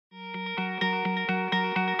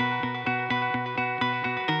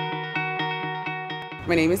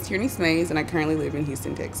My name is Tierney Smays, and I currently live in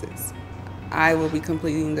Houston, Texas. I will be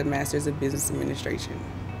completing the Master's of Business Administration.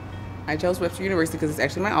 I chose Webster University because it's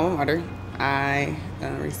actually my alma mater. I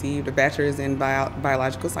received a bachelor's in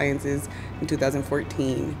biological sciences in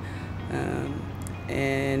 2014.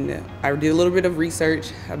 And I did a little bit of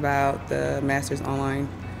research about the master's online,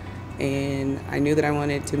 and I knew that I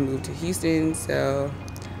wanted to move to Houston, so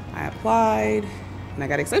I applied and I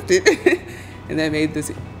got accepted. And that made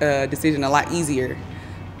this decision a lot easier.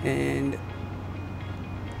 And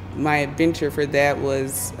my adventure for that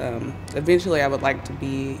was eventually I would like to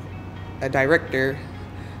be a director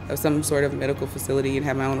of some sort of medical facility and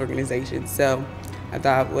have my own organization. So I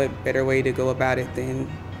thought, what better way to go about it than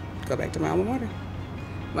go back to my alma mater.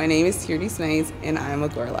 My name is Tierney Smays, and I am a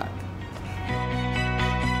Gorlock.